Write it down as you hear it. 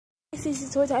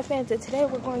CC Toy Type fans, and today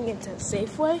we're going into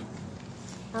Safeway.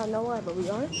 I don't know why, but we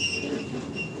are.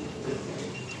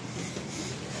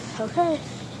 Okay,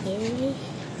 here we go.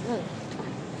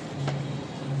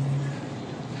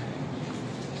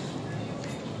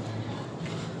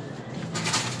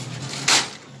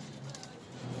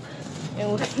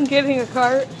 And we're getting a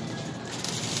cart.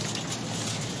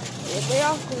 Yeah, they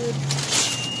all good.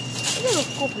 Look at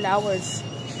those cool flowers.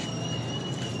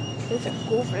 Those are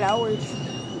cool flowers.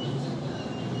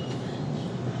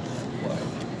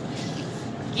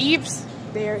 Jeeps.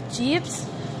 They are jeeps.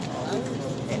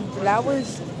 And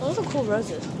flowers. Those are cool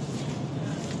roses.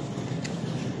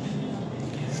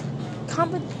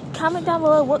 Comment down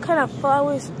below what kind of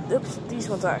flowers these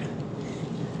ones are.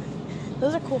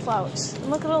 Those are cool flowers.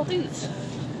 And look at all these.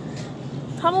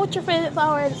 Comment what's your favorite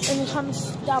flower in the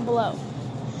comments down below.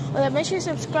 Well, then make sure you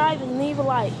subscribe and leave a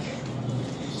like.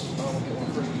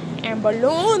 And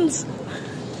balloons.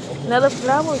 Another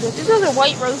flower. These are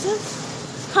white roses.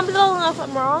 Comment down below if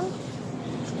I'm wrong.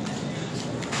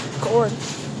 Corn.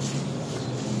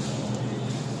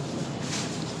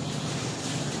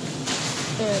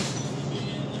 And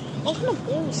what kind of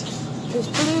berries? There's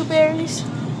blueberries,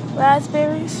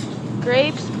 raspberries,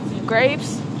 grapes,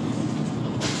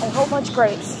 a whole bunch of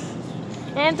grapes.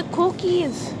 And the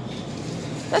cookies.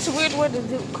 That's a weird word to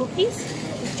do.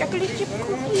 Cookies? Chocolate chip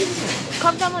cookies.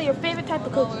 Comment down on your favorite type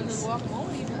of cookies.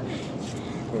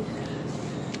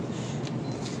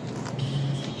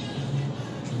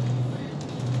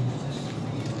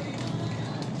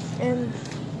 And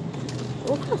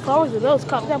what kind of flowers are those?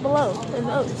 Comment down below. And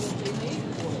those.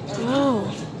 Oh.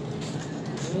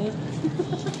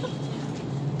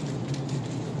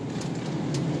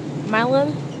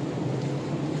 Melon.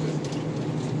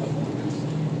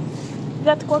 You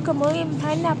got the guacamole and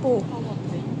pineapple.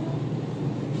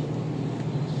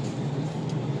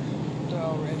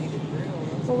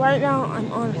 So right now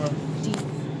I'm on the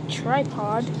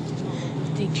tripod,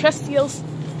 the trusty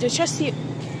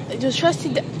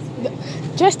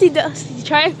dusty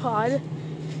tripod.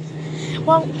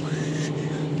 Well,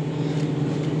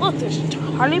 look, there's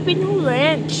jalapeno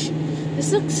ranch.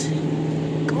 This looks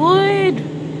good.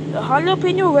 The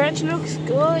jalapeno ranch looks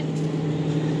good,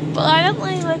 but I don't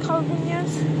really like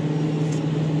jalapenos.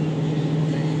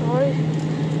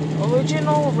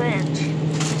 Original ranch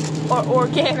or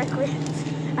organic ranch.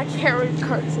 I can't read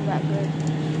cards are that good.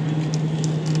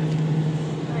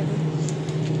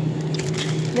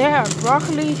 There are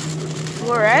broccoli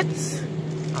florets. I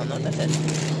don't know what that is.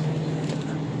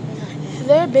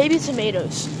 They're baby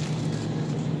tomatoes.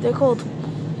 They're called.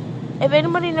 If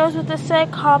anybody knows what this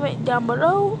said, comment down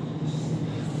below.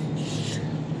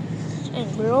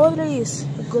 And look at all these.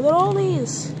 Look at all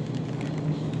these.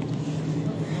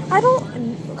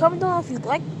 Comment down if you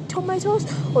like tomatoes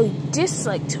or you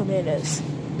dislike tomatoes.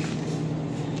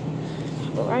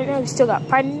 But right now we still got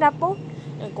pineapple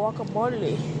and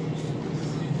guacamole.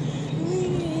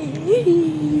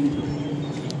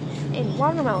 And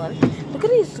watermelon. Look at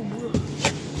these.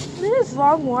 Look at this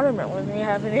long watermelon they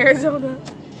have in Arizona.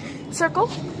 Circle,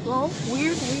 long,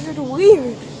 weird.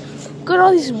 Look at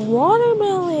all these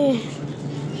watermelon.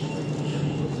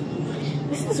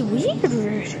 This is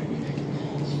weird.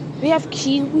 We have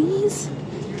kiwis.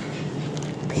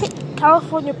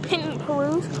 California pin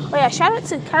Peru. Oh yeah, shout out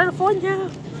to California.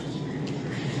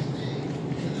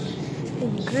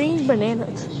 And green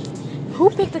bananas. Who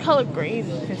picked the color green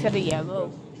instead of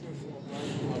yellow?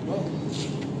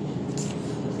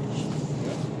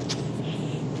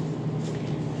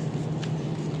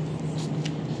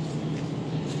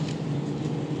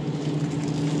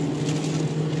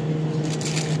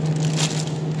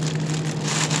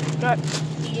 Got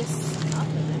this.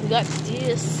 We got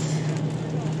this.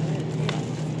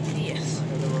 Yes.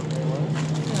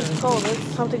 It's called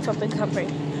something.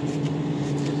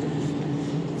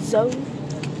 Zone.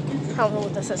 I don't know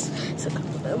what this is. It's a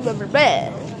rubber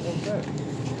band.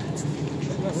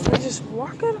 We're just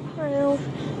walking around.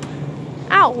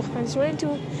 Ow! I just ran into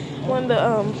one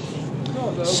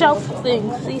of the shelf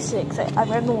things. These six. I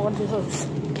ran into one of those.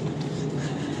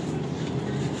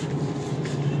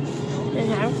 And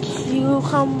have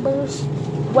cucumbers,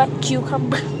 wet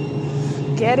cucumber.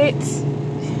 Get it?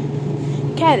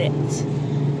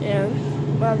 And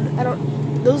I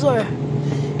don't. Those are.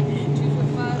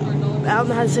 I don't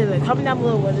know how to say that. Comment down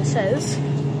below what it says.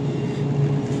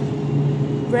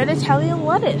 Red Italian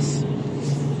lettuce.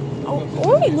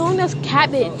 Or known as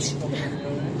cabbage.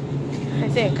 I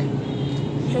think.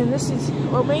 And this is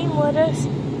romaine lettuce.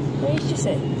 What did you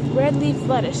say? Red leaf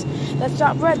lettuce. That's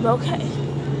not red, but okay.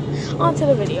 On to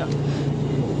the video.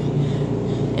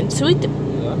 And sweet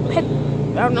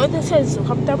I don't know what this is, so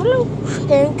comment down below.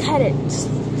 And carrots.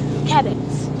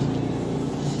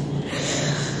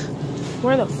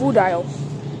 We're in the food aisle.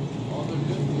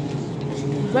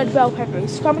 Red bell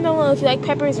peppers. Comment down below if you like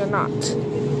peppers or not.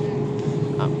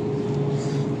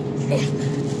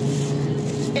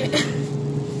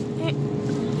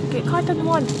 Get caught on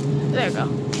one. There we go.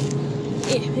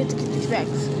 We have to get these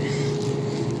bags.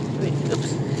 Wait,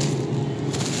 oops.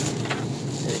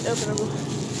 Open them.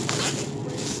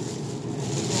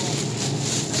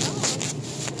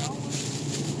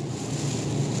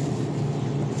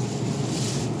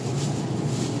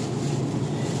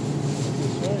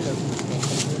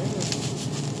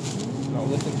 Not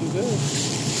looking too good.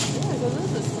 Yeah, because this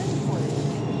is the same point.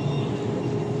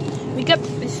 We got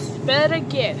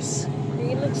asparagus.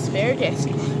 Green asparagus.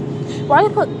 Why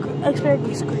did I put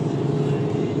asparagus green?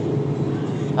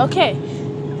 Okay.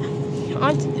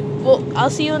 Well, I'll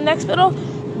see you in the next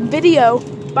video.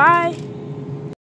 Bye.